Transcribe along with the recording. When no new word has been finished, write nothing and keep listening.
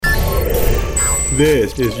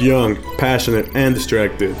This is Young, Passionate, and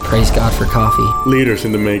Distracted. Praise God for coffee. Leaders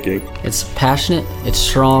in the making. It's passionate, it's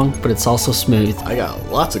strong, but it's also smooth. I got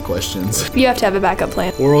lots of questions. You have to have a backup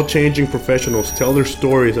plan. World-changing professionals tell their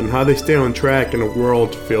stories and how they stay on track in a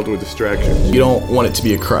world filled with distractions. You don't want it to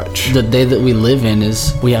be a crutch. The day that we live in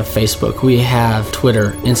is we have Facebook, we have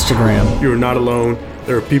Twitter, Instagram. You are not alone.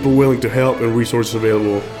 There are people willing to help and resources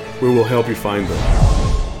available. We will help you find them.